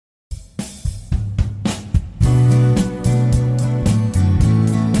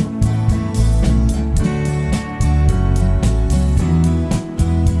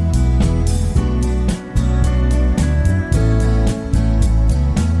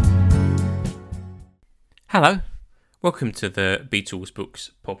Hello, welcome to the Beatles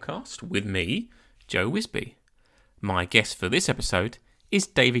Books podcast with me, Joe Wisby. My guest for this episode is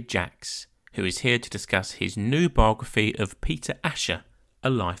David Jacks, who is here to discuss his new biography of Peter Asher, A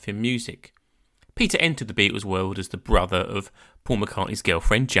Life in Music. Peter entered the Beatles world as the brother of Paul McCartney's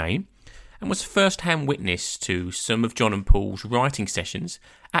girlfriend Jane, and was first-hand witness to some of John and Paul's writing sessions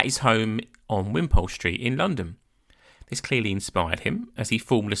at his home on Wimpole Street in London. This clearly inspired him as he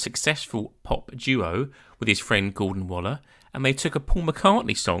formed a successful pop duo with his friend Gordon Waller, and they took a Paul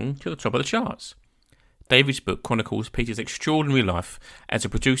McCartney song to the top of the charts. David's book chronicles Peter's extraordinary life as a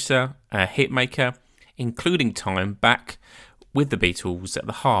producer, a hitmaker, including time back with the Beatles at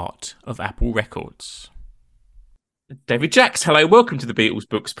the heart of Apple Records. David Jacks, hello, welcome to the Beatles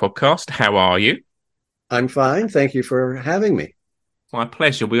Books podcast. How are you? I'm fine. Thank you for having me. My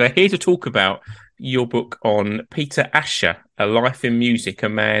pleasure. We are here to talk about your book on Peter Asher, A Life in Music, a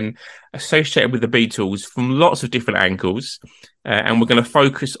man associated with the Beatles from lots of different angles. And we're going to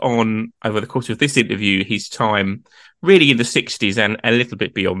focus on, over the course of this interview, his time really in the 60s and a little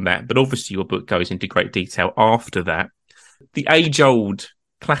bit beyond that. But obviously your book goes into great detail after that. The age-old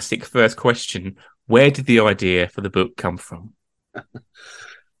classic first question, where did the idea for the book come from?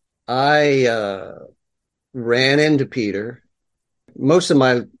 I ran into Peter. Most of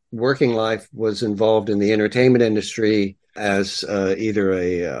my working life was involved in the entertainment industry as either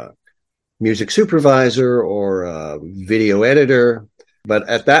a music supervisor or a video editor. But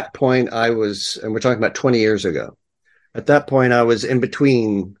at that point, and we're talking about 20 years ago, at that point, I was in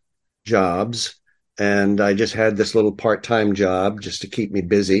between jobs, and I just had this little part-time job just to keep me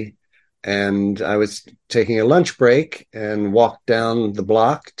busy. And I was taking a lunch break and walked down the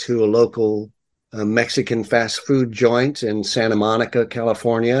block to a local Mexican fast food joint in Santa Monica,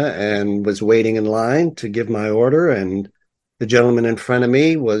 California, and was waiting in line to give my order. And the gentleman in front of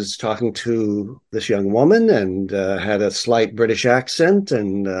me was talking to this young woman and had a slight British accent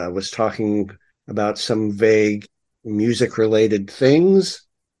and was talking about some vague music-related things.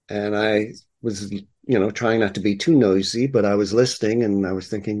 And I was, trying not to be too noisy, but I was listening and I was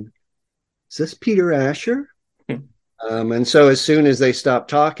thinking, is this Peter Asher? And so as soon as they stopped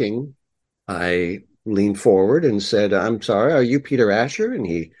talking, I leaned forward and said, I'm sorry, are you Peter Asher? And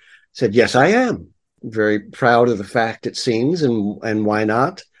he said, yes, I am. Very proud of the fact, it seems, and why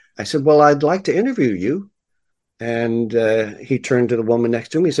not? I said, well, I'd like to interview you. And he turned to the woman next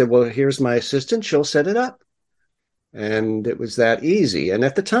to him. He said, well, here's my assistant. She'll set it up. And it was that easy. And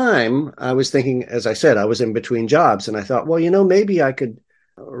at the time, I was thinking, as I said, I was in between jobs. And I thought, well, maybe I could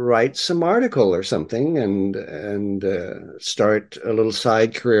write some article or something and start a little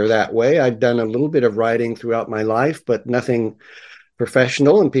side career that way. I'd done a little bit of writing throughout my life, but nothing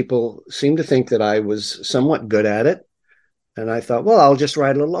professional. And people seemed to think that I was somewhat good at it. And I thought, well, I'll just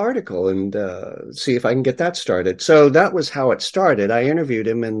write a little article and see if I can get that started. So that was how it started. I interviewed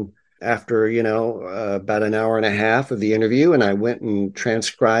him, and after, about an hour and a half of the interview, and I went and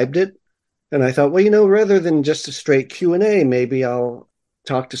transcribed it. And I thought, well, rather than just a straight Q&A, maybe I'll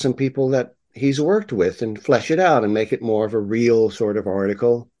talk to some people that he's worked with and flesh it out and make it more of a real sort of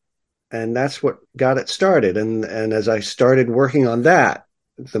article. And that's what got it started. And as I started working on that,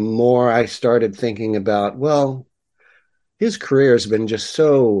 the more I started thinking about, well, his career has been just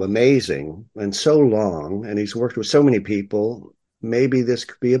so amazing and so long, and he's worked with so many people. Maybe this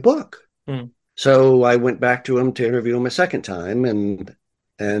could be a book. So I went back to him to interview him a second time,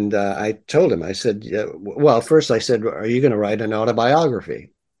 and I told him, I said, well, first I said, are you going to write an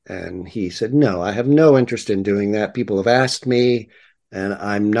autobiography? And he said, no, I have no interest in doing that. People have asked me, and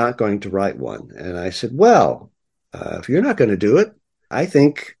I'm not going to write one. And I said, well, if you're not going to do it, I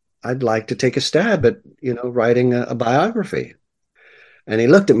think I'd like to take a stab at, writing a biography. And he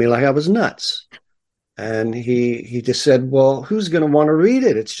looked at me like I was nuts. And he just said, well, who's going to want to read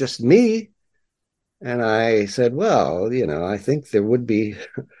it? It's just me. And I said, well, I think there would be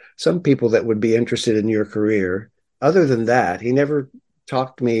some people that would be interested in your career. Other than that, he never tried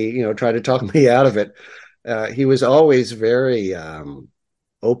to talk me out of it. He was always very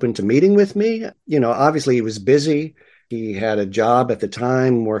open to meeting with me. Obviously he was busy. He had a job at the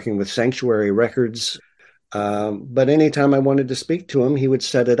time working with Sanctuary Records. But anytime I wanted to speak to him, he would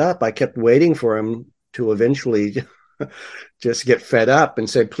set it up. I kept waiting for him to eventually just get fed up and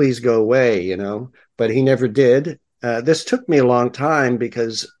say, please go away, but he never did. This took me a long time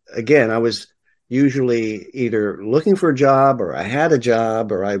because, again, I was usually either looking for a job, or I had a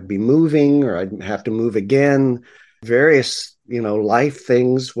job, or I'd be moving, or I'd have to move again. Various, life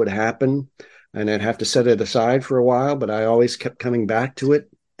things would happen, and I'd have to set it aside for a while, but I always kept coming back to it.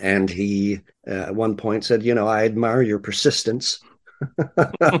 And he, at one point said, I admire your persistence.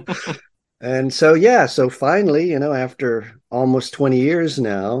 And so, yeah, so finally, after almost 20 years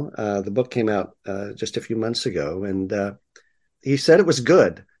now, the book came out just a few months ago, and he said it was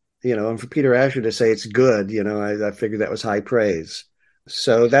good, and for Peter Asher to say it's good, I figured that was high praise.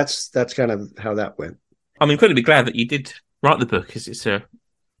 So that's kind of how that went. I'm incredibly glad that you did write the book, because it's as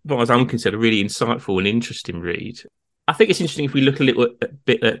far as I'm concerned, a really insightful and interesting read. I think it's interesting if we look a little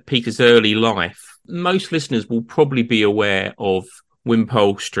bit at Peter's early life. Most listeners will probably be aware of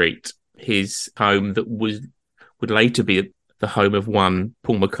Wimpole Street, his home that would later be the home of one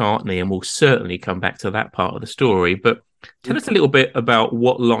Paul McCartney, and we'll certainly come back to that part of the story. But tell us a little bit about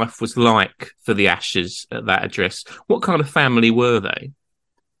what life was like for the Ashers at that address. What kind of family were they?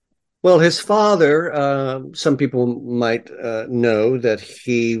 Well, his father, some people might know that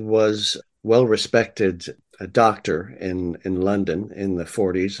he was well respected a doctor in London in the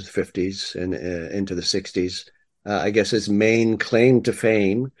 40s, 50s, and into the 60s. I guess his main claim to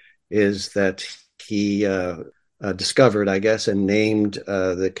fame is that he discovered, I guess, and named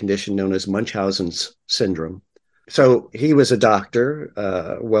the condition known as Munchausen's syndrome. So he was a doctor,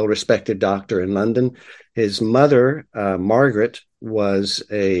 well respected doctor in London. His mother, Margaret, was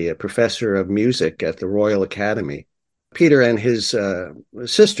a professor of music at the Royal Academy. Peter and his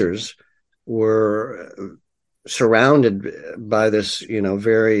sisters were surrounded by this,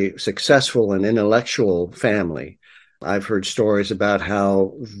 very successful and intellectual family. I've heard stories about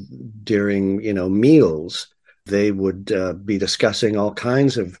how during, meals, they would be discussing all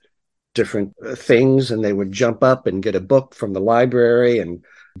kinds of different things, and they would jump up and get a book from the library and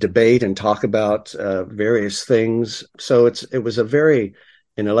debate and talk about various things. So it was a very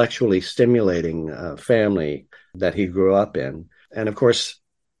intellectually stimulating family that he grew up in. And of course,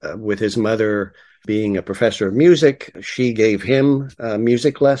 with his mother being a professor of music, she gave him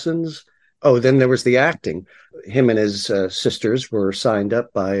music lessons. Oh, then there was the acting. Him and his sisters were signed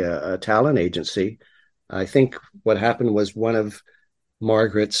up by a talent agency. I think what happened was one of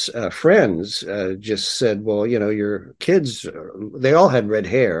Margaret's friends just said, well, your kids, they all had red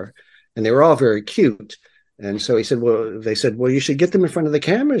hair and they were all very cute. And so they said, well, you should get them in front of the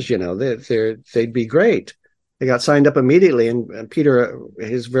cameras, they'd be great. They got signed up immediately. And Peter,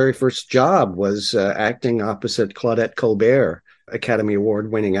 his very first job was acting opposite Claudette Colbert, Academy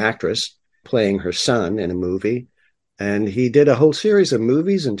Award winning actress, playing her son in a movie. And he did a whole series of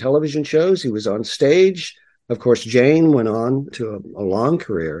movies and television shows. He was on stage. Of course, Jane went on to a long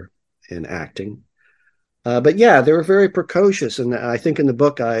career in acting. But yeah, they were very precocious. And I think in the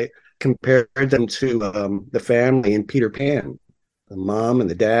book, I compared them to the family in Peter Pan, the mom and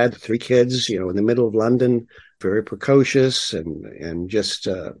the dad, 3 kids, in the middle of London, very precocious and just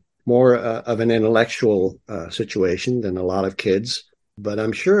more of an intellectual situation than a lot of kids. But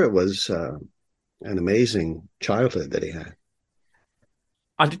I'm sure it was an amazing childhood that he had.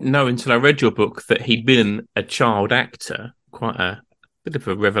 I didn't know until I read your book that he'd been a child actor. Quite a bit of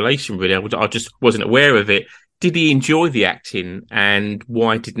a revelation, really. I just wasn't aware of it. Did he enjoy the acting, and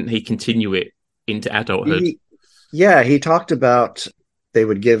why didn't he continue it into adulthood? He talked about they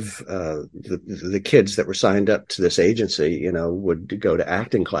would give the kids that were signed up to this agency, would go to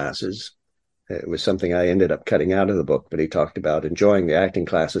acting classes. It was something I ended up cutting out of the book, but he talked about enjoying the acting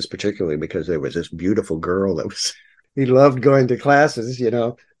classes, particularly because there was this beautiful girl that was he loved going to classes,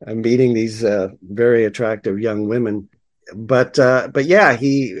 and meeting these very attractive young women. But yeah,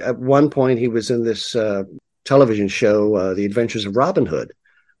 he at one point he was in this television show, The Adventures of Robin Hood,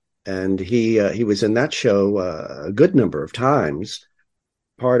 and he was in that show a good number of times.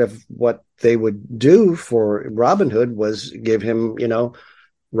 Part of what they would do for Robin Hood was give him,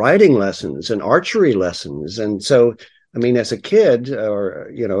 writing lessons and archery lessons, and so I mean, as a kid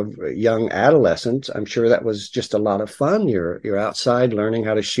or, young adolescent, I'm sure that was just a lot of fun. You're outside learning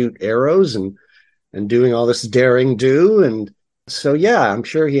how to shoot arrows and doing all this daring do. And so, yeah, I'm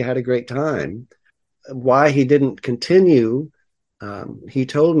sure he had a great time. Why he didn't continue, he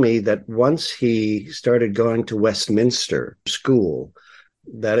told me that once he started going to Westminster School,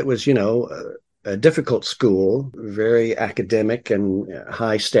 that it was, a difficult school, very academic and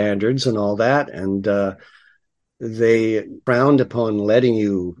high standards and all that. And they frowned upon letting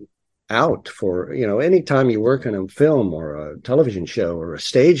you out for, anytime you work on a film or a television show or a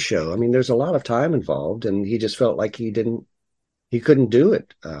stage show. I mean, there's a lot of time involved, and he just felt like he couldn't do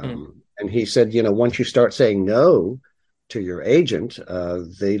it. And he said, once you start saying no to your agent,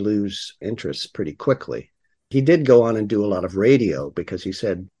 they lose interest pretty quickly. He did go on and do a lot of radio because he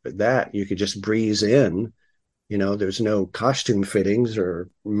said that you could just breeze in, there's no costume fittings or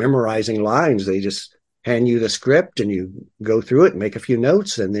memorizing lines. They just hand you the script and you go through it, make a few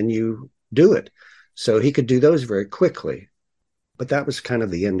notes, and then you do it. So he could do those very quickly. But that was kind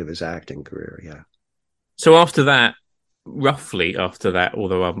of the end of his acting career. Yeah. So after that, roughly after that,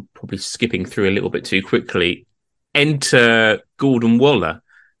 although I'm probably skipping through a little bit too quickly, enter Gordon Waller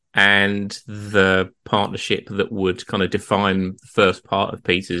and the partnership that would kind of define the first part of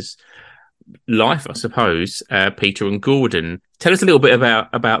Peter's life, I suppose. Peter and Gordon. Tell us a little bit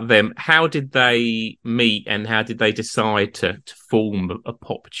about them. How did they meet, and how did they decide to form a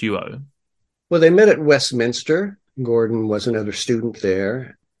pop duo? Well, they met at Westminster. Gordon was another student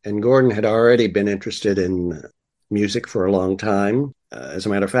there, and Gordon had already been interested in music for a long time. As a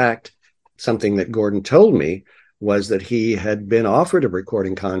matter of fact, something that Gordon told me was that he had been offered a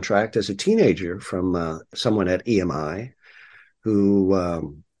recording contract as a teenager from someone at EMI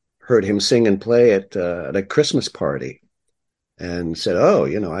who heard him sing and play at a Christmas party and said, "Oh,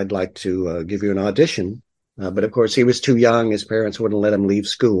 I'd like to give you an audition." But of course, he was too young. His parents wouldn't let him leave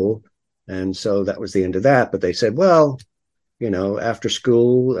school. And so that was the end of that. But they said, well, after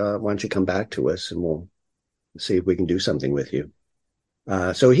school, why don't you come back to us and we'll see if we can do something with you.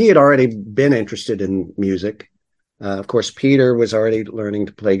 So he had already been interested in music. Of course, Peter was already learning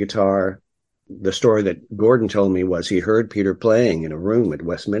to play guitar. The story that Gordon told me was he heard Peter playing in a room at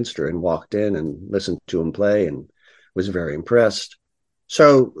Westminster and walked in and listened to him play and was very impressed.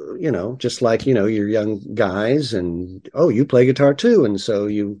 So, just like, you're young guys and, oh, you play guitar too. And so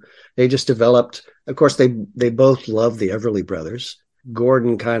they just developed, of course, they both loved the Everly Brothers.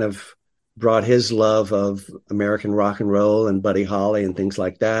 Gordon kind of brought his love of American rock and roll and Buddy Holly and things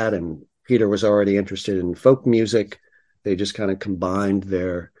like that. And Peter was already interested in folk music. They just kind of combined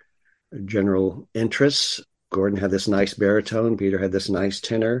their general interests. Gordon had this nice baritone. Peter had this nice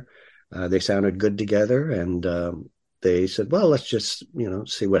tenor. They sounded good together. And they said, well, let's just,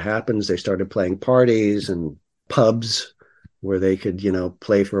 see what happens. They started playing parties and pubs where they could,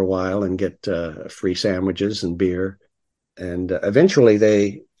 play for a while and get free sandwiches and beer. And eventually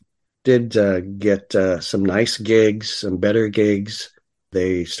they did get some nice gigs, some better gigs.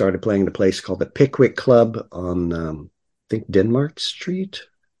 They started playing at a place called the Pickwick Club on, I think, Denmark Street.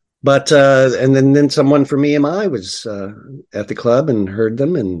 But and then someone from EMI was at the club and heard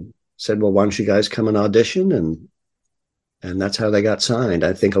them and said, well, why don't you guys come and audition? And that's how they got signed.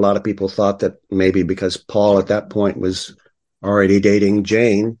 I think a lot of people thought that maybe because Paul at that point was already dating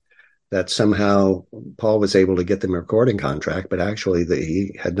Jane, that somehow Paul was able to get them a recording contract, but actually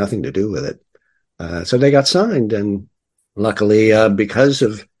he had nothing to do with it. So they got signed. And luckily, because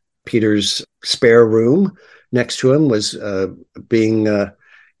of Peter's spare room next to him was being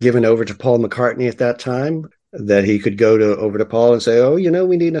given over to Paul McCartney at that time, that he could go over to Paul and say, oh,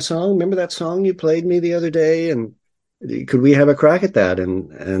 we need a song. Remember that song you played me the other day? And could we have a crack at that?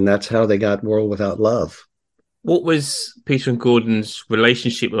 And that's how they got World Without Love. What was Peter and Gordon's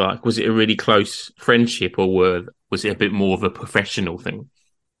relationship like? Was it a really close friendship, or was it a bit more of a professional thing?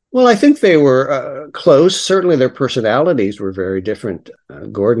 Well, I think they were close. Certainly their personalities were very different.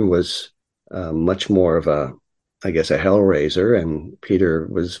 Gordon was much more of a hellraiser, and Peter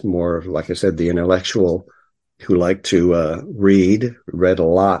was more, like I said, the intellectual who liked to read a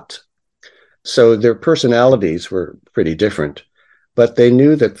lot. So their personalities were pretty different, but they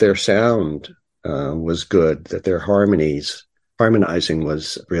knew that their sound was good, that their harmonizing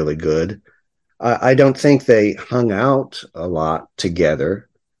was really good. I don't think they hung out a lot together,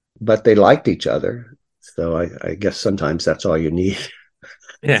 but they liked each other. So I guess sometimes that's all you need.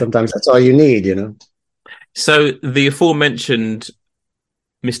 Yeah. Sometimes that's all you need, So the aforementioned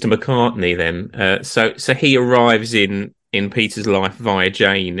Mr. McCartney then, so he arrives in Peter's life via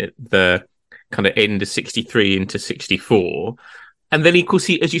Jane at the kind of end of 63 into 64. And then, of course,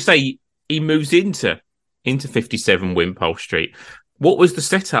 as you say, he moves into 57 Wimpole Street. What was the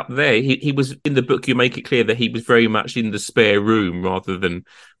setup there? He was, in the book, you make it clear that he was very much in the spare room rather than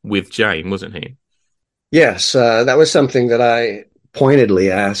with Jane, wasn't he? Yes, that was something that I pointedly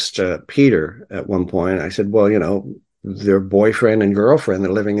asked Peter at one point. I said, well, their boyfriend and girlfriend,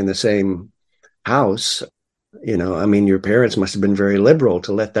 they're living in the same house. Your parents must have been very liberal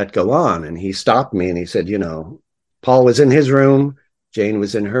to let that go on. And he stopped me and he said, Paul was in his room, Jane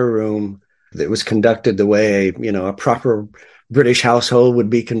was in her room. It was conducted the way, a proper British household would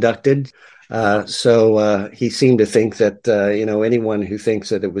be conducted. So he seemed to think that, anyone who thinks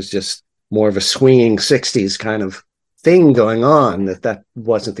that it was just more of a swinging 60s kind of thing going on, that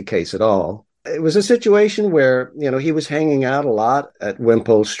wasn't the case at all. It was a situation where, he was hanging out a lot at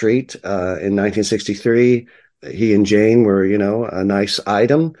Wimpole Street in 1963. He and Jane were, a nice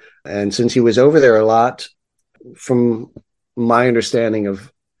item. And since he was over there a lot, from my understanding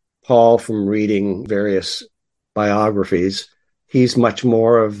of Paul from reading various biographies, he's much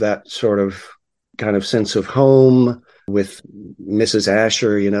more of that sort of kind of sense of home, with Mrs.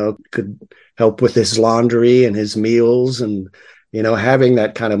 Asher, could help with his laundry and his meals, and, having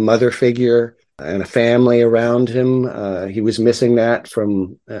that kind of mother figure and a family around him. He was missing that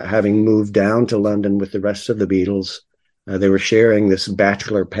from having moved down to London with the rest of the Beatles. They were sharing this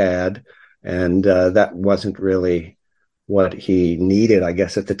bachelor pad, and that wasn't really what he needed, I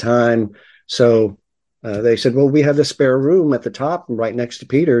guess, at the time. So they said, well, we have the spare room at the top right next to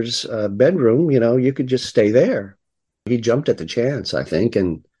Peter's bedroom. You could just stay there. He jumped at the chance, I think.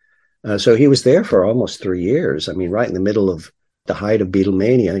 And so he was there for almost 3 years. I mean, right in the middle of the height of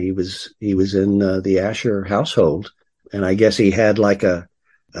Beatlemania, he was in the Asher household. And I guess he had like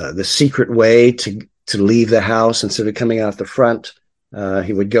the secret way to leave the house. Instead of coming out the front,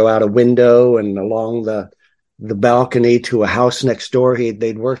 he would go out a window and along the balcony to a house next door.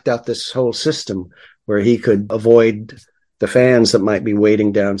 They'd worked out this whole system where he could avoid the fans that might be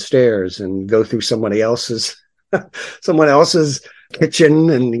waiting downstairs and go through someone else's kitchen,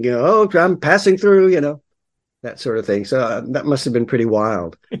 and I'm passing through, that sort of thing. So that must have been pretty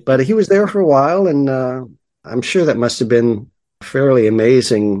wild. But he was there for a while, and I'm sure that must have been a fairly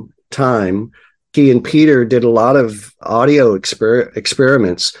amazing time. He and Peter did a lot of audio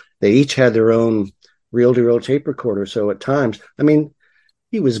experiments. They each had their own reel-to-reel tape recorder. So at times, I mean,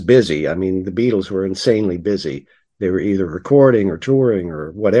 he was busy. I mean, the Beatles were insanely busy. They were either recording or touring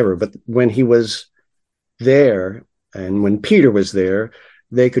or whatever. But when he was there and when Peter was there,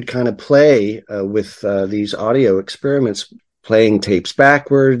 they could kind of play with these audio experiments, playing tapes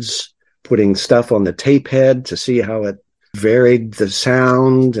backwards, putting stuff on the tape head to see how it varied the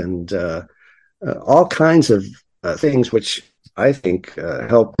sound, and all kinds of things, which I think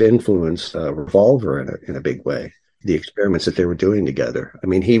helped influence Revolver in a big way. The experiments that they were doing together. I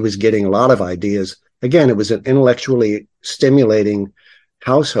mean, he was getting a lot of ideas. Again, it was an intellectually stimulating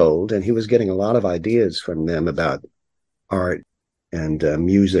household, and he was getting a lot of ideas from them about art and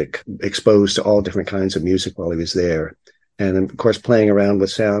music, exposed to all different kinds of music while he was there. And of course, playing around with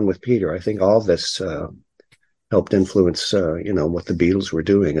sound with Peter. I think all of this helped influence, what the Beatles were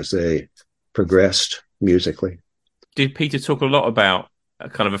doing as they progressed musically. Did Peter talk a lot about a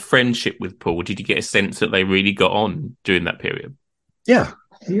kind of a friendship with Paul? Did you get a sense that they really got on during that period? Yeah,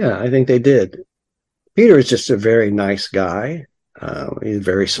 I think they did. Peter is just a very nice guy. He's a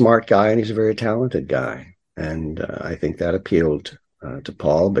very smart guy, and he's a very talented guy. And I think that appealed to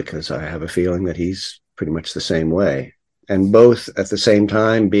Paul, because I have a feeling that he's pretty much the same way. And both at the same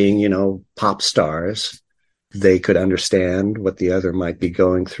time being, pop stars, they could understand what the other might be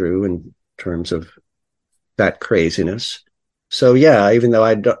going through in terms of that craziness. So yeah, even though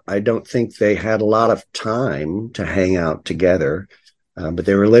I don't think they had a lot of time to hang out together, but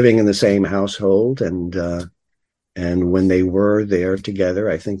they were living in the same household, and when they were there together,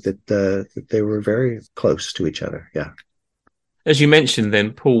 I think that they were very close to each other. Yeah. As you mentioned,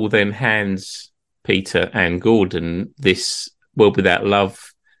 then Paul then hands Peter and Gordon this World Without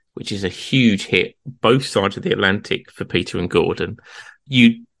Love, which is a huge hit, both sides of the Atlantic for Peter and Gordon.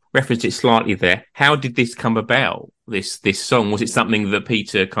 You referenced it slightly there. How did this come about, this song? Was it something that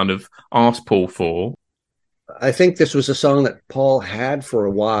Peter kind of asked Paul for? I think this was a song that Paul had for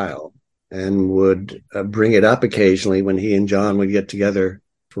a while and would bring it up occasionally when he and John would get together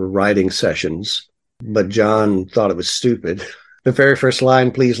for writing sessions. But John thought it was stupid. The very first line,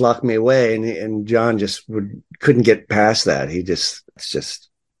 "Please lock me away," and John just couldn't get past that.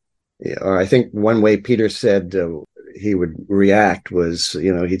 Or I think one way Peter said he would react was,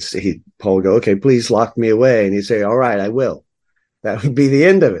 Paul would go, "Okay, please lock me away," and he'd say, "All right, I will." That would be the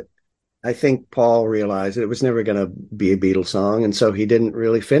end of it. I think Paul realized that it was never going to be a Beatles song, and so he didn't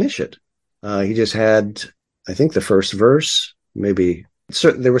really finish it. He just had, I think, the first verse. Maybe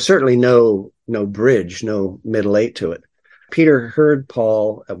there was certainly no bridge, no middle eight to it. Peter heard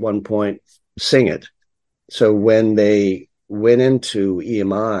Paul at one point sing it, so when they went into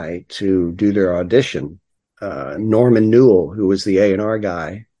EMI to do their audition, Norman Newell, who was the A&R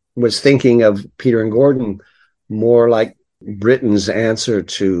guy, was thinking of Peter and Gordon more like Britain's answer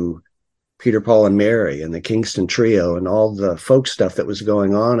to Peter, Paul, and Mary and the Kingston Trio and all the folk stuff that was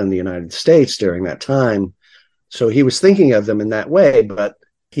going on in the United States during that time. So he was thinking of them in that way, but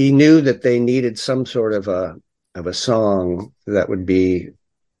he knew that they needed some sort of a song that would be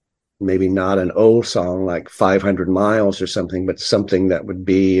maybe not an old song like 500 Miles or something, but something that would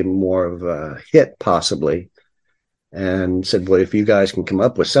be more of a hit possibly. And said, well, if you guys can come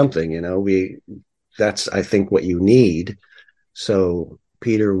up with something, that's, I think, what you need. So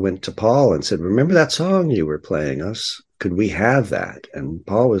Peter went to Paul and said, remember that song you were playing us? Could we have that? And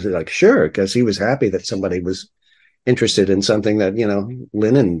Paul was like, sure, because he was happy that somebody was interested in something that,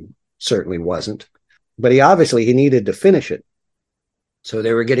 Lennon certainly wasn't. but he needed to finish it. So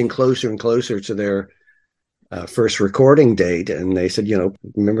they were getting closer and closer to their first recording date. And they said,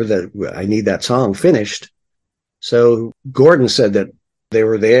 remember that I need that song finished. So Gordon said that they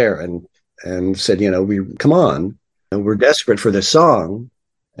were there and said, we come on, and we're desperate for this song.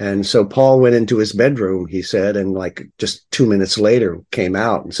 And so Paul went into his bedroom, he said, and like just 2 minutes later came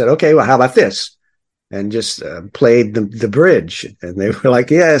out and said, okay, well, how about this? And just played the bridge. And they were like,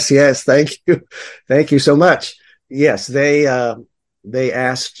 yes, thank you so much. Yes, they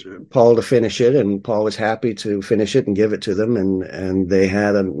asked Paul to finish it, and Paul was happy to finish it and give it to them. And they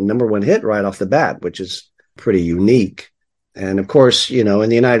had a number one hit right off the bat, which is pretty unique. And of course, in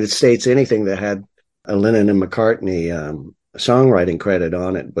the United States, anything that had a Lennon and McCartney songwriting credit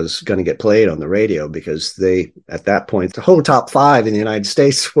on it was going to get played on the radio, because at that point, the whole top five in the United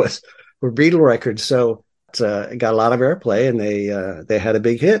States were Beatle records. So it got a lot of airplay, and they had a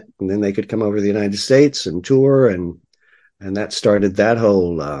big hit, and then they could come over to the United States and tour, and that started that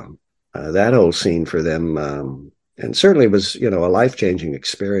whole scene for them. And certainly was, a life-changing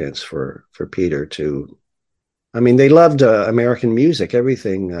experience for Peter to, they loved American music,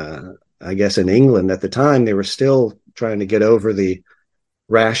 everything. I guess in England at the time, they were still trying to get over the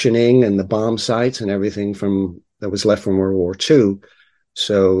rationing and the bomb sites and everything that was left from World War II.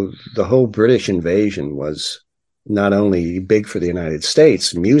 So the whole British invasion was not only big for the United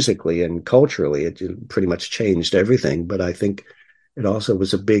States musically and culturally, it pretty much changed everything, but I think it also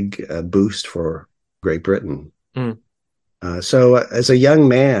was a big boost for Great Britain. So as a young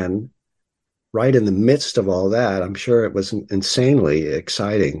man, right in the midst of all that, I'm sure it was insanely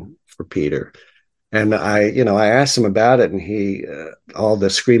exciting for Peter. And I asked him about it, and he, all the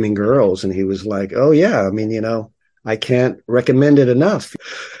screaming girls, and he was like, oh yeah, I can't recommend it enough.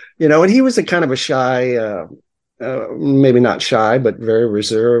 And he was a kind of a shy, maybe not shy, but very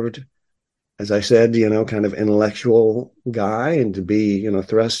reserved, as I said, kind of intellectual guy. And to be,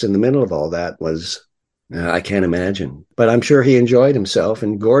 thrust in the middle of all that was, I can't imagine. But I'm sure he enjoyed himself,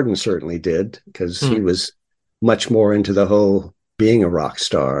 and Gordon certainly did, because he was much more into the whole being a rock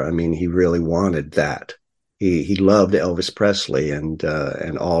star. He really wanted that. He loved Elvis Presley and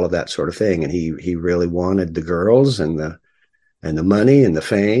all of that sort of thing, and he really wanted the girls and the money and the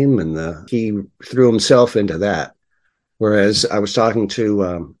fame, and he threw himself into that. Whereas I was talking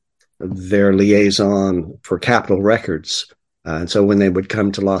to their liaison for Capitol Records, and so when they would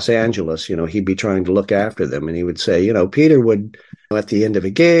come to Los Angeles, he'd be trying to look after them, and he would say, Peter would, at the end of a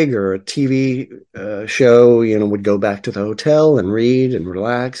gig or a TV show, would go back to the hotel and read and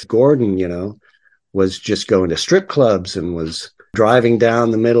relax. Gordon, was just going to strip clubs and was driving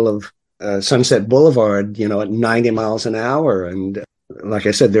down the middle of Sunset Boulevard, at 90 miles an hour. And like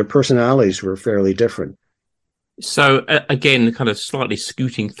I said, their personalities were fairly different. So again, kind of slightly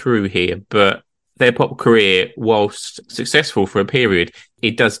scooting through here, but their pop career, whilst successful for a period,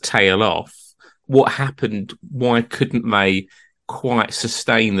 it does tail off. What happened? Why couldn't they quite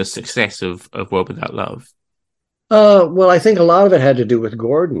sustain the success of World Without Love? Well, I think a lot of it had to do with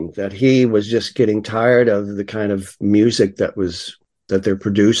Gordon, that he was just getting tired of the kind of music that their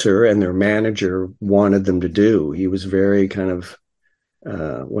producer and their manager wanted them to do. He was very kind of,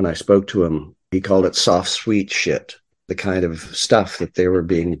 when I spoke to him, he called it soft, sweet shit, the kind of stuff that they were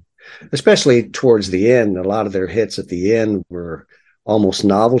being, especially towards the end. A lot of their hits at the end were almost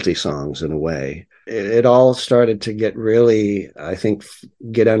novelty songs in a way. It all started to get really, I think,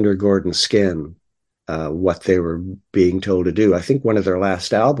 get under Gordon's skin, what they were being told to do. I think one of their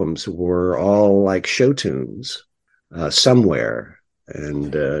last albums were all like show tunes, Somewhere,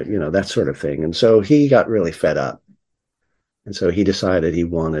 and, that sort of thing. And so he got really fed up. And so he decided he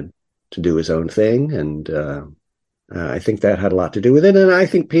wanted to do his own thing. And I think that had a lot to do with it. And I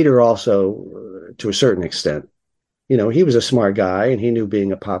think Peter also, to a certain extent, he was a smart guy, and he knew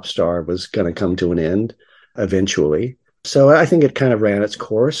being a pop star was going to come to an end eventually. So I think it kind of ran its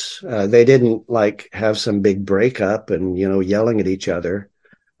course. They didn't have some big breakup and, yelling at each other.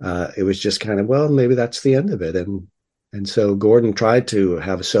 It was just kind of, well, maybe that's the end of it. And so Gordon tried to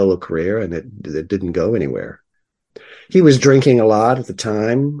have a solo career, and it didn't go anywhere. He was drinking a lot at the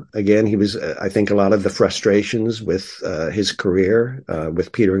time. Again, he was, I think, a lot of the frustrations with his career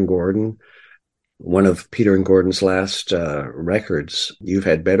with Peter and Gordon. One of Peter and Gordon's last records, You've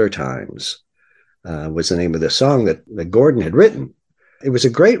Had Better Times, was the name of the song that Gordon had written. It was a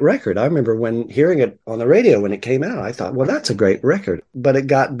great record. I remember when hearing it on the radio when it came out, I thought, well, that's a great record. But it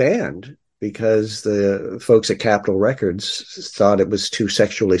got banned because the folks at Capitol Records thought it was too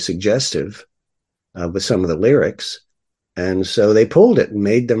sexually suggestive with some of the lyrics. And so they pulled it and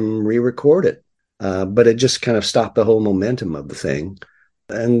made them re-record it. But it just kind of stopped the whole momentum of the thing.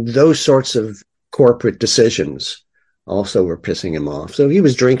 And those sorts of corporate decisions also were pissing him off. So he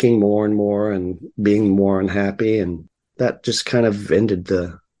was drinking more and more and being more unhappy, and that just kind of ended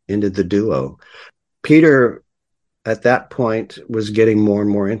the duo. Peter at that point was getting more and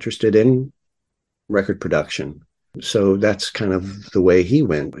more interested in record production. So that's kind of the way he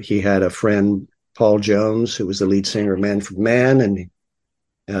went. He had a friend, Paul Jones, who was the lead singer of Man for Man, and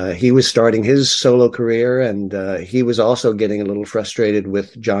he was starting his solo career, and he was also getting a little frustrated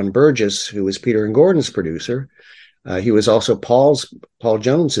with John Burgess, who was Peter and Gordon's producer. He was also Paul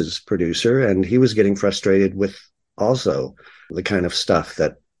Jones's producer, and he was getting frustrated with also the kind of stuff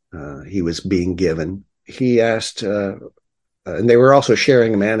that he was being given. He asked, and they were also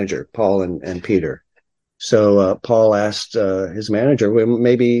sharing a manager, Paul and Peter. So Paul asked his manager, well,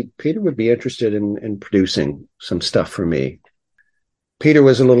 maybe Peter would be interested in producing some stuff for me. Peter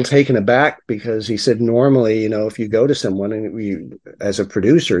was a little taken aback because he said, normally, if you go to someone and as a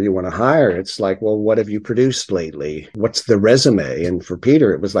producer, you want to hire, it's like, well, what have you produced lately? What's the resume? And for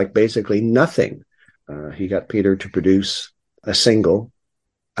Peter, it was like basically nothing. He got Peter to produce a single.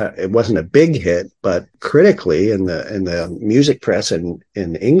 It wasn't a big hit, but critically in the music press in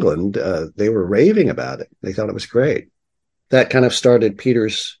England, they were raving about it. They thought it was great. That kind of started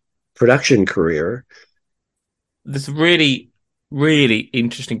Peter's production career. There's a really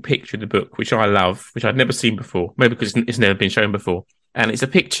interesting picture in the book, which I love, which I'd never seen before, maybe because it's never been shown before. And it's a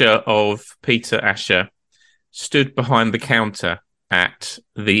picture of Peter Asher stood behind the counter at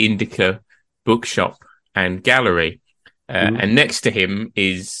the Indica bookshop and gallery. And next to him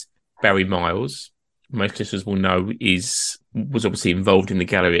is Barry Miles. Most listeners will know was obviously involved in the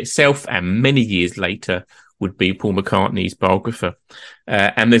gallery itself, and many years later would be Paul McCartney's biographer.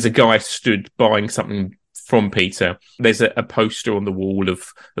 And there's a guy stood buying something from Peter. There's a poster on the wall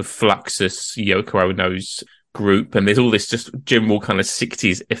of Fluxus, Yoko Ono's group, and there's all this just general kind of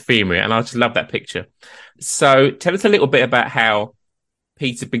 60s ephemera, and I just love that picture. So tell us a little bit about how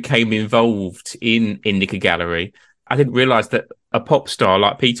Peter became involved in Indica Gallery. I didn't realise that a pop star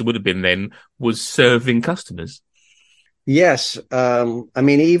like Peter would have been then was serving customers. Yes.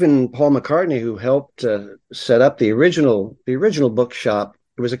 Even Paul McCartney, who helped set up the original bookshop,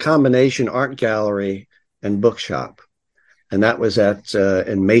 it was a combination art gallery and bookshop. And that was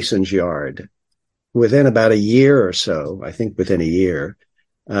in Mason's Yard. Within about a year or so, I think within a year,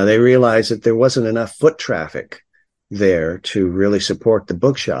 they realized that there wasn't enough foot traffic there to really support the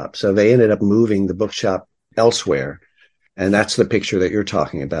bookshop. So they ended up moving the bookshop elsewhere. And that's the picture that you're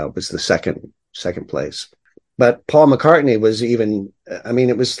talking about, was the second place. But Paul McCartney was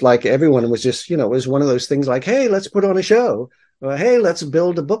it was like everyone was just, it was one of those things like, hey, let's put on a show. Or, hey, let's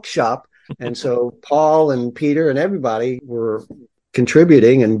build a bookshop. And so Paul and Peter and everybody were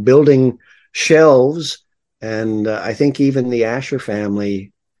contributing and building shelves. And I think even the Asher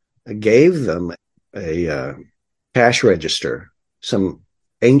family gave them a cash register, some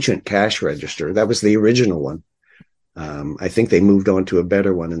ancient cash register. That was the original one. I think they moved on to a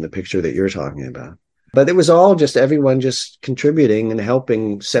better one in the picture that you're talking about. But it was all just everyone just contributing and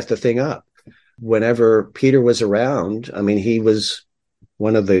helping set the thing up. Whenever Peter was around, he was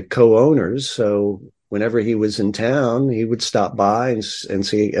one of the co-owners. So whenever he was in town, he would stop by and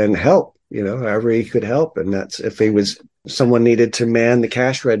see and help, however he could help. And that's if someone needed to man the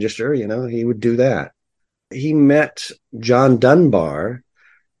cash register, he would do that. He met John Dunbar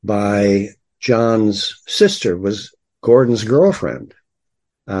by John's sister, was Gordon's girlfriend.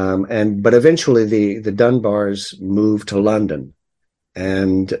 But eventually the Dunbars moved to London.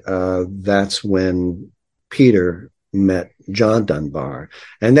 And that's when Peter met John Dunbar.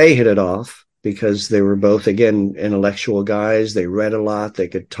 And they hit it off because they were both, again, intellectual guys. They read a lot. They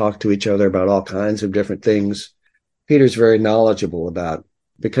could talk to each other about all kinds of different things. Peter's very knowledgeable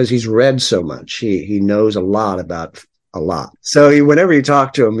because he's read so much. He knows a lot about a lot. So whenever you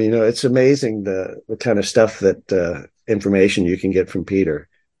talk to him, it's amazing the kind of stuff that information you can get from Peter.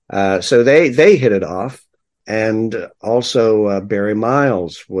 So they hit it off. And also Barry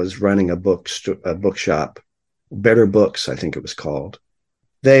Miles was running a bookshop, Better Books, I think it was called.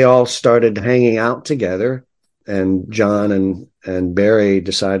 They all started hanging out together, and John and Barry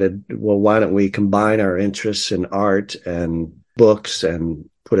decided, well, why don't we combine our interests in art and books and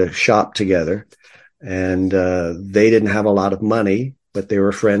put a shop together? And they didn't have a lot of money, but they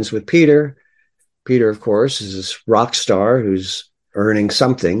were friends with Peter. Peter, of course, is this rock star who's earning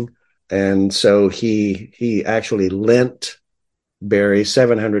something. And so he actually lent Barry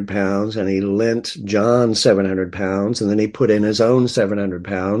 700 pounds, and he lent John 700 pounds, and then he put in his own 700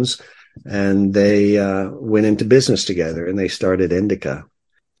 pounds, and they went into business together, and they started Indica.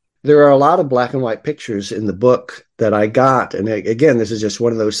 There are a lot of black and white pictures in the book that I got. And again, this is just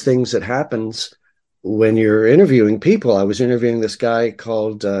one of those things that happens when you're interviewing people, I was interviewing this guy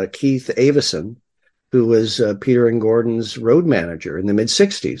called Keith Avison, who was Peter and Gordon's road manager in the mid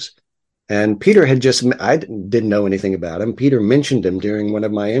 60s. And Peter had I didn't know anything about him. Peter mentioned him during one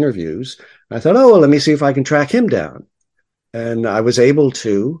of my interviews. I thought, oh, well, let me see if I can track him down. And I was able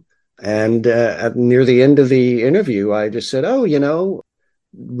to. And near the end of the interview, I just said, oh,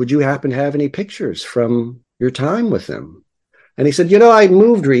 would you happen to have any pictures from your time with them? And he said, I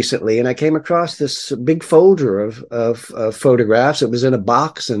moved recently and I came across this big folder of photographs. It was in a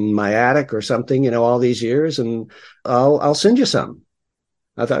box in my attic or something, all these years, and I'll send you some.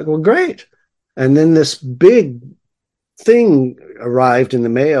 I thought, well, great. And then this big thing arrived in the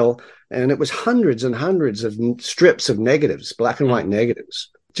mail, and it was hundreds and hundreds of strips of negatives, black and white negatives,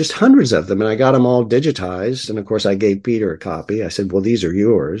 just hundreds of them. And I got them all digitized. And of course, I gave Peter a copy. I said, well, these are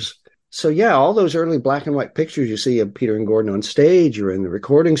yours. So yeah, all those early black and white pictures you see of Peter and Gordon on stage or in the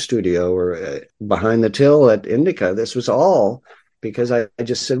recording studio or behind the till at Indica, this was all because I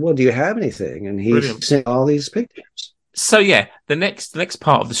just said, well, do you have anything? And he sent all these pictures. So yeah, the next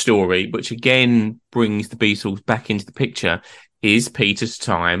part of the story, which again brings the Beatles back into the picture, is Peter's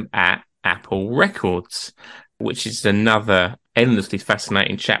time at Apple Records, which is another endlessly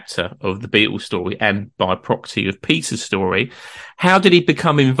fascinating chapter of the Beatles story and by proxy of Peter's story. How did he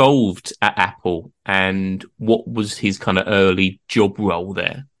become involved at Apple and what was his kind of early job role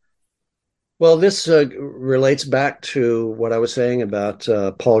there? Well, this relates back to what I was saying about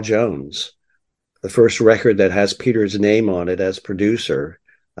Paul Jones. The first record that has Peter's name on it as producer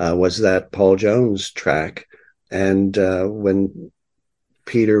was that Paul Jones track. And when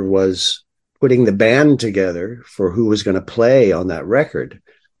Peter was putting the band together for who was going to play on that record,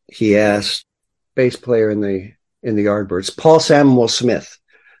 he asked bass player in the Yardbirds, Paul Samuel Smith.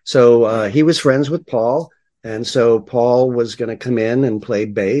 So he was friends with Paul, and so Paul was going to come in and play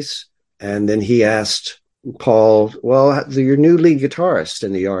bass. And then he asked Paul, well, your new lead guitarist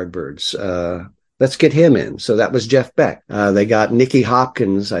in the Yardbirds, let's get him in. So that was Jeff Beck. They got Nicky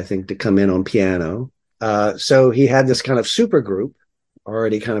Hopkins, I think, to come in on piano. So he had this kind of super group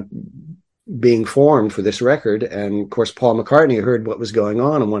already kind of being formed for this record. And of course, Paul McCartney heard what was going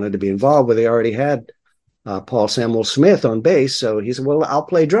on and wanted to be involved, but they already had Paul Samuel Smith on bass. So he said, well, I'll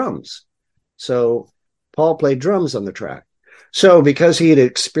play drums. So Paul played drums on the track. So because he had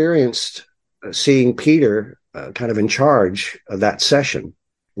experienced seeing Peter kind of in charge of that session,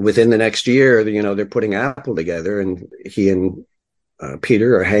 within the next year, they're putting Apple together, and he and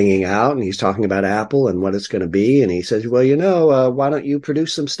Peter are hanging out, and he's talking about Apple and what it's going to be. And he says, well, why don't you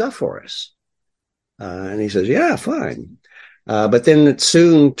produce some stuff for us? And he says, yeah, fine. But then it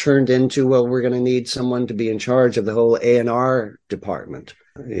soon turned into, well, we're going to need someone to be in charge of the whole A&R department.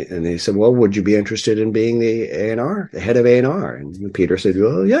 And he said, well, would you be interested in being the A&R, the head of A&R? And Peter said,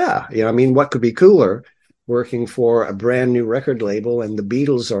 well, yeah. What could be cooler working for a brand new record label and the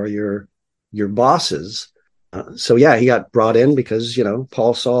Beatles are your bosses? So yeah, he got brought in because,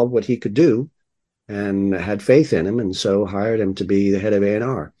 Paul saw what he could do and had faith in him, and so hired him to be the head of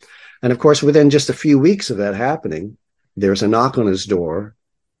A&R. And of course, within just a few weeks of that happening, there's a knock on his door,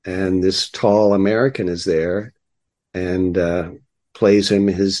 and this tall American is there and plays him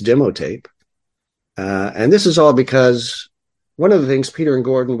his demo tape. And this is all because one of the things Peter and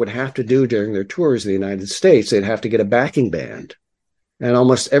Gordon would have to do during their tours in the United States, they'd have to get a backing band. And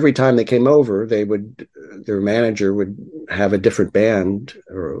almost every time they came over, their manager would have a different band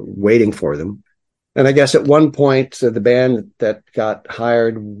waiting for them. And I guess at one point, the band that got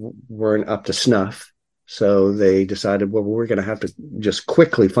hired weren't up to snuff. So they decided, well, we're going to have to just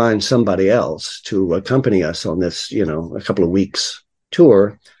quickly find somebody else to accompany us on this, a couple of weeks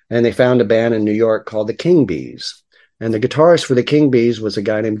tour. And they found a band in New York called the King Bees. And the guitarist for the King Bees was a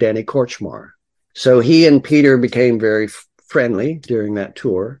guy named Danny Korchmar. So he and Peter became very friendly during that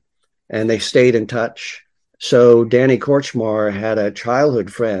tour, and they stayed in touch. So Danny Korchmar had a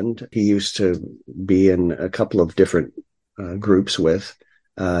childhood friend he used to be in a couple of different groups with,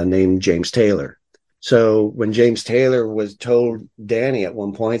 named James Taylor. So when James Taylor was told Danny at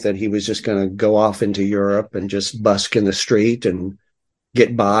one point that he was just going to go off into Europe and just busk in the street and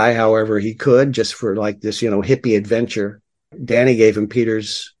get by however he could, just for like this, hippie adventure, Danny gave him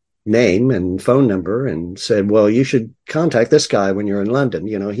Peter's name and phone number and said, well, you should contact this guy when you're in London.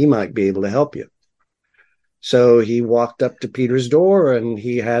 He might be able to help you. So he walked up to Peter's door, and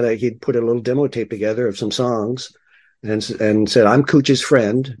he'd put a little demo tape together of some songs and said, I'm Cooch's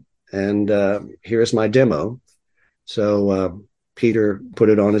friend, and here's my demo. So Peter put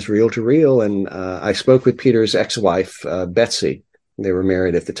it on his reel-to-reel, and I spoke with Peter's ex-wife, Betsy. They were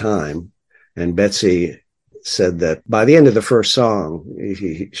married at the time, and Betsy said that by the end of the first song,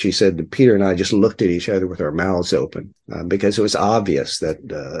 she said, Peter and I just looked at each other with our mouths open because it was obvious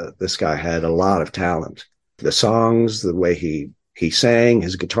that this guy had a lot of talent. The songs, the way he sang,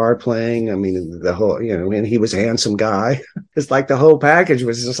 his guitar playing. I mean, the whole, and he was a handsome guy. It's like the whole package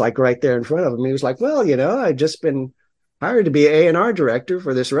was just like right there in front of him. He was like, well, I'd just been hired to be A&R director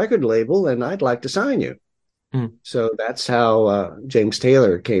for this record label, and I'd like to sign you. Mm. So that's how James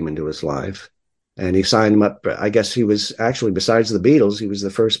Taylor came into his life. And he signed him up. I guess he was actually, besides the Beatles, he was the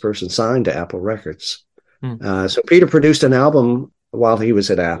first person signed to Apple Records. So Peter produced an album while he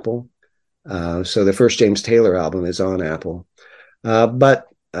was at Apple. So the first James Taylor album is on Apple. But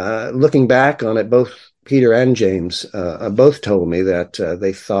looking back on it, both Peter and James both told me that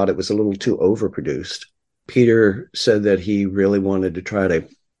they thought it was a little too overproduced. Peter said that he really wanted to try to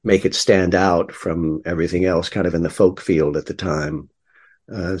make it stand out from everything else, kind of in the folk field at the time.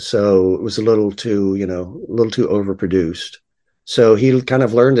 So it was a little too overproduced. So he kind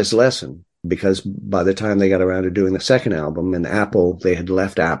of learned his lesson, because by the time they got around to doing the second album, and Apple, they had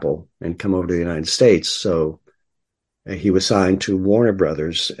left Apple and come over to the United States. So he was signed to Warner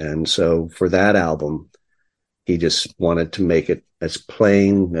Brothers. And so for that album, he just wanted to make it as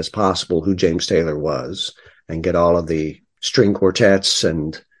plain as possible who James Taylor was, and get all of the string quartets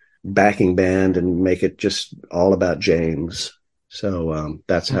and backing band and make it just all about James. So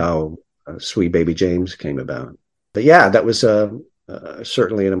that's how Sweet Baby James came about. But yeah, that was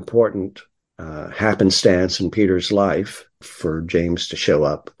certainly an important happenstance in Peter's life for James to show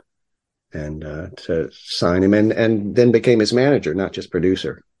up and to sign him, and then became his manager, not just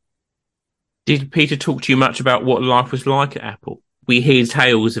producer. Did Peter talk to you much about what life was like at Apple? We hear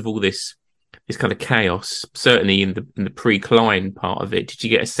tales of all this kind of chaos, certainly in the pre-Klein part of it. Did you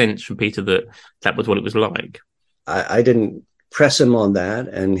get a sense from Peter that was what it was like? I didn't press him on that,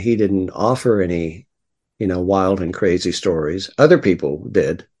 and he didn't offer any, wild and crazy stories. Other people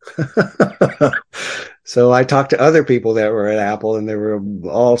did. So I talked to other people that were at Apple, and they were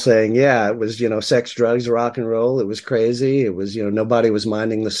all saying, yeah, it was, sex, drugs, rock and roll. It was crazy. It was, nobody was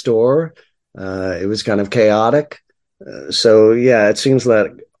minding the store. It was kind of chaotic. So yeah, it seems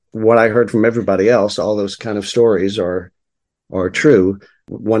like what I heard from everybody else, all those kind of stories are true.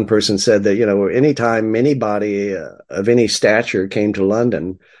 One person said that, anytime anybody of any stature came to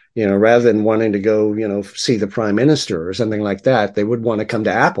London, rather than wanting to go, see the prime minister or something like that, they would want to come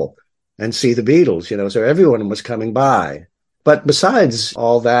to Apple and see the Beatles, so everyone was coming by. But besides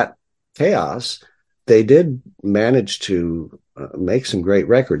all that chaos, they did manage to make some great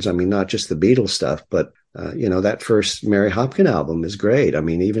records. I mean, not just the Beatles stuff, but that first Mary Hopkin album is great. I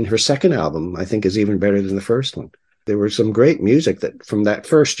mean, even her second album, I think, is even better than the first one. There was some great music that from that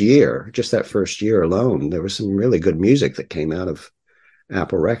first year, just that first year alone, there was some really good music that came out of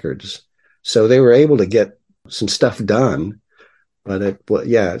Apple Records. So they were able to get some stuff done. But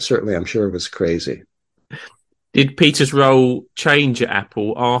certainly, I'm sure it was crazy. Did Peter's role change at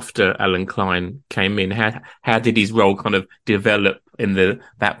Apple after Alan Klein came in? How did his role kind of develop in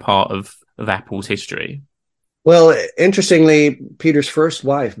that part of Apple's history? Well, interestingly, Peter's first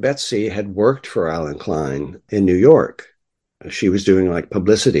wife, Betsy, had worked for Alan Klein in New York. She was doing like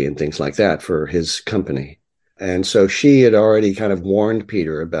publicity and things like that for his company. And so she had already kind of warned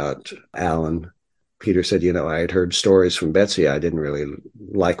Peter about Alan. Peter said, I had heard stories from Betsy. I didn't really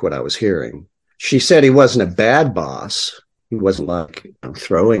like what I was hearing. She said he wasn't a bad boss. He wasn't like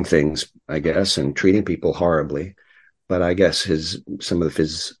throwing things, I guess, and treating people horribly. But I guess some of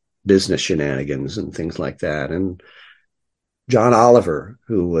his business shenanigans and things like that. And John Oliver,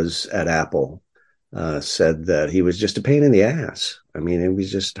 who was at Apple, said that he was just a pain in the ass. I mean, it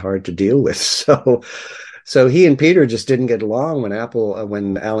was just hard to deal with. So he and Peter just didn't get along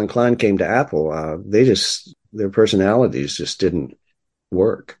when Alan Klein came to Apple. Their personalities just didn't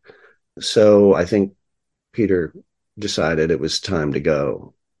work. So I think Peter decided it was time to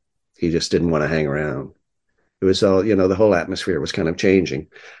go. He just didn't want to hang around. It was all, the whole atmosphere was kind of changing.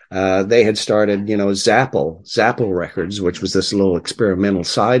 They had started, Zapple Records, which was this little experimental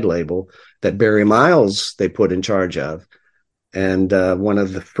side label that Barry Miles they put in charge of. And one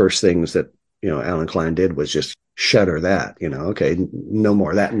of the first things that, Alan Klein did was just shutter that, okay, no more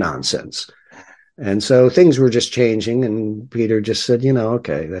of that nonsense. And so things were just changing, and Peter just said,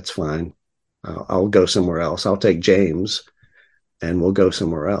 okay, that's fine. I'll go somewhere else. I'll take James and we'll go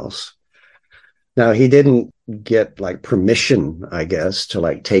somewhere else. Now, he didn't get like permission, I guess, to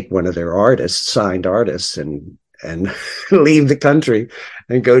like take one of their signed artists and leave the country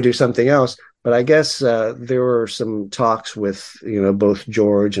and go do something else. But I guess there were some talks with, both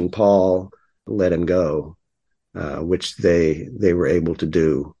George and Paul let him go, which they were able to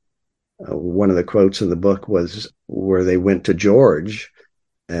do. One of the quotes in the book was where they went to George,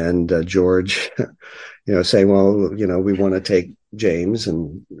 and George, saying, well, we want to take James,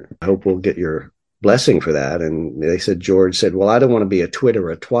 and I hope we'll get your blessing for that. And they said, George said, well, I don't want to be a twit or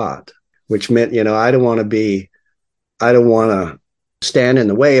a twat, which meant, I don't want to stand in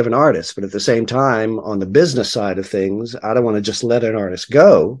the way of an artist, but at the same time, on the business side of things, I don't want to just let an artist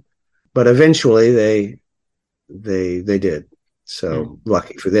go. But eventually they did. So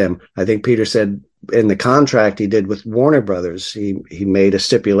lucky for them. I think Peter said in the contract he did with Warner Brothers, he made a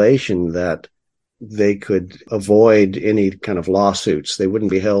stipulation that they could avoid any kind of lawsuits. They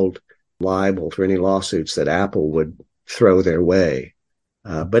wouldn't be held liable for any lawsuits that Apple would throw their way.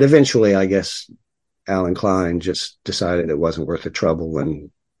 But eventually, I guess, Alan Klein just decided it wasn't worth the trouble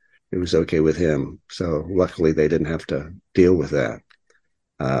and it was okay with him. So luckily they didn't have to deal with that.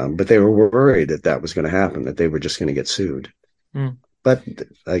 But they were worried that was going to happen, that they were just going to get sued. But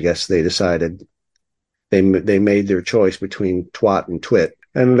I guess they decided they made their choice between twat and twit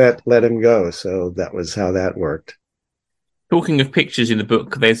and let him go. So that was how that worked. Talking of pictures in the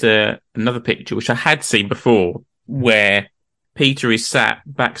book, there's another picture which I had seen before where Peter is sat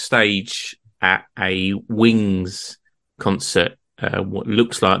backstage at a Wings concert, what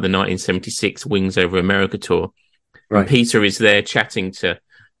looks like the 1976 Wings Over America tour. Right. And Peter is there chatting to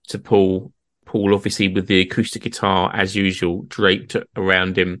Paul. Paul, obviously, with the acoustic guitar, as usual, draped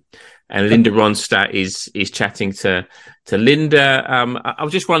around him. And Linda Ronstadt is chatting to Linda. I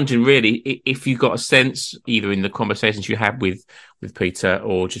was just wondering, really, if you got a sense, either in the conversations you had with Peter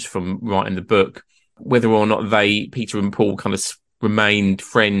or just from writing the book, whether or not Peter and Paul kind of remained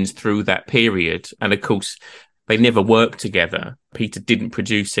friends through that period. And of course, they never worked together. Peter didn't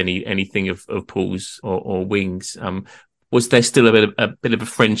produce anything of Paul's or Wings. Was there still a bit of a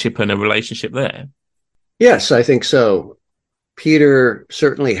friendship and a relationship there? Yes, I think so. Peter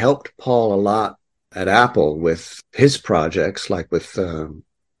certainly helped Paul a lot at Apple with his projects, like with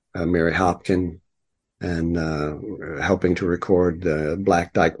Mary Hopkin and helping to record the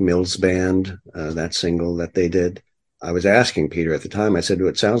Black Dyke Mills Band, that single that they did. I was asking Peter at the time, I said, well,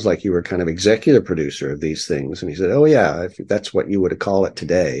 it sounds like you were kind of executive producer of these things. And he said, oh, yeah, that's what you would call it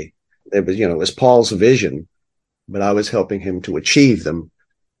today. It was Paul's vision, but I was helping him to achieve them.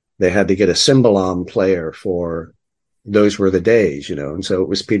 They had to get a cymbalom player for those were the days, and so it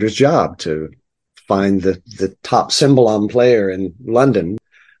was Peter's job to find the top cymbalom player in London.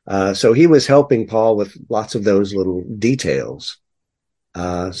 So he was helping Paul with lots of those little details.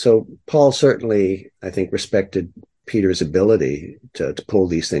 So Paul certainly, I think, respected Peter's ability to pull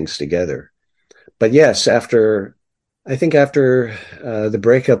these things together. But yes, after the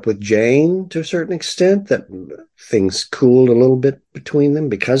breakup with Jane, to a certain extent, that things cooled a little bit between them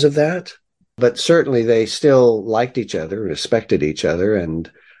because of that. But certainly they still liked each other, respected each other. And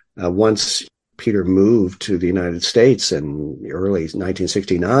once Peter moved to the United States in early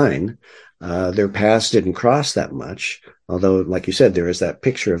 1969, their paths didn't cross that much. Although, like you said, there is that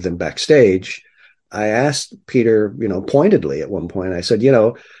picture of them backstage. I asked Peter, pointedly at one point, I said,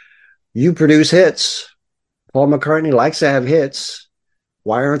 you produce hits. Paul McCartney likes to have hits.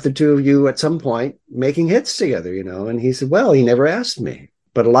 Why aren't the two of you at some point making hits together, And he said, well, he never asked me.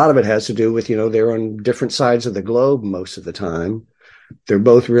 But a lot of it has to do with, they're on different sides of the globe most of the time. They're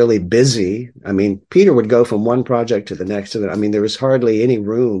both really busy. I mean, Peter would go from one project to the next. There was hardly any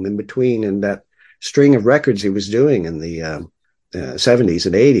room in between in that string of records he was doing in the 70s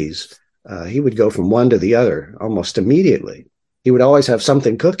and 80s. He would go from one to the other almost immediately. He would always have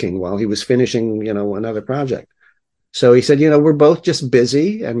something cooking while he was finishing, another project. So he said, we're both just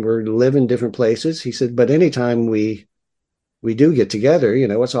busy and we live in different places. He said, but anytime we do get together,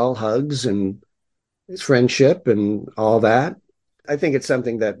 it's all hugs and it's friendship and all that. I think it's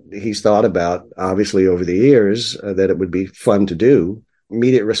something that he's thought about, obviously, over the years, that it would be fun to do.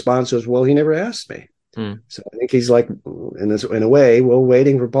 Immediate response was, well, he never asked me. So I think he's like, in a way,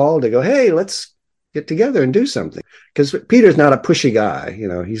 waiting for Paul to go, hey, let's get together and do something. Because Peter's not a pushy guy.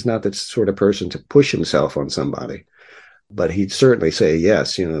 He's not the sort of person to push himself on somebody. But he'd certainly say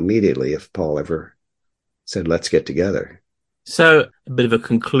yes, immediately if Paul ever said, let's get together. So a bit of a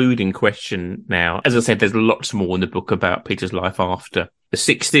concluding question now. As I said, there's lots more in the book about Peter's life after the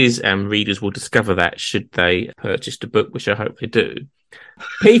 60s, and readers will discover that should they purchase the book, which I hope they do.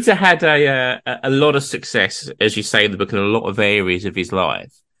 Peter had a lot of success, as you say in the book, in a lot of areas of his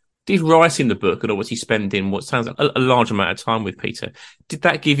life. Did writing the book, and obviously spending what sounds like a large amount of time with Peter, did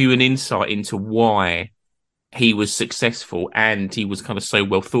that give you an insight into why he was successful and he was kind of so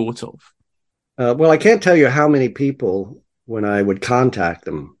well thought of? Well, I can't tell you how many people, when I would contact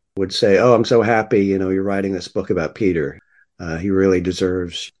them, would say, oh, I'm so happy, you're writing this book about Peter. He really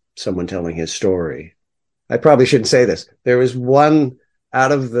deserves someone telling his story. I probably shouldn't say this. There was one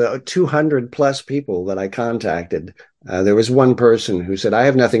out of the 200 plus people that I contacted. There was one person who said, I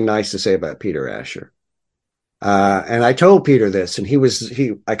have nothing nice to say about Peter Asher. And I told Peter this, and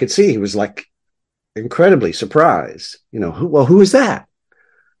I could see he was like incredibly surprised. Who is that?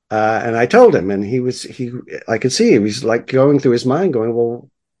 And I told him, and I could see he was like going through his mind going, well,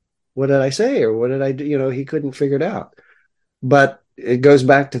 what did I say? Or what did I do? He couldn't figure it out. But it goes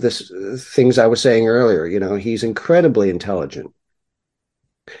back to this things I was saying earlier. He's incredibly intelligent.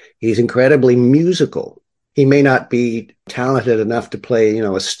 He's incredibly musical. He may not be talented enough to play,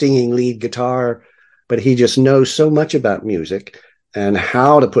 a stinging lead guitar, but he just knows so much about music and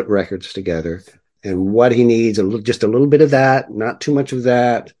how to put records together and what he needs. Just a little bit of that, not too much of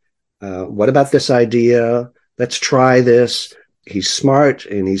that. What about this idea? Let's try this. He's smart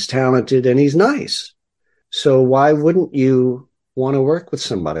and he's talented and he's nice. So why wouldn't you want to work with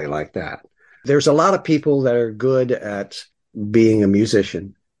somebody like that? There's a lot of people that are good at being a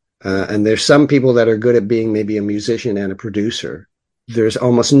musician. And there's some people that are good at being maybe a musician and a producer. There's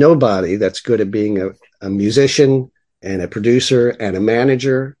almost nobody that's good at being a musician and a producer and a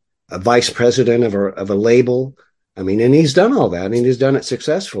manager, a vice president of a label. I mean, and he's done all that. I mean, he's done it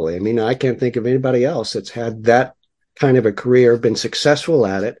successfully. I mean, I can't think of anybody else that's had that kind of a career, been successful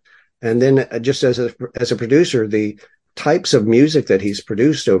at it. And then just as a producer, the types of music that he's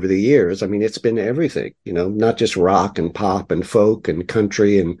produced over the years, I mean, it's been everything, not just rock and pop and folk and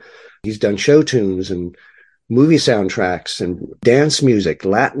country. And he's done show tunes and movie soundtracks and dance music,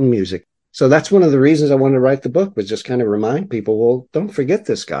 Latin music. So that's one of the reasons I wanted to write the book, was just kind of remind people, well, don't forget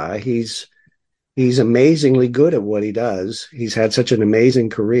this guy. He's amazingly good at what he does. He's had such an amazing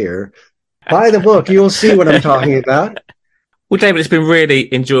career. Buy the book. You'll see what I'm talking about. Well, David, it's been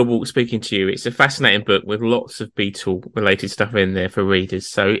really enjoyable speaking to you. It's a fascinating book with lots of Beatle-related stuff in there for readers.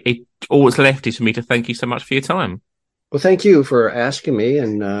 So all that's left is for me to thank you so much for your time. Well, thank you for asking me,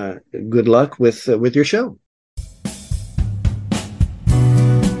 and good luck with your show.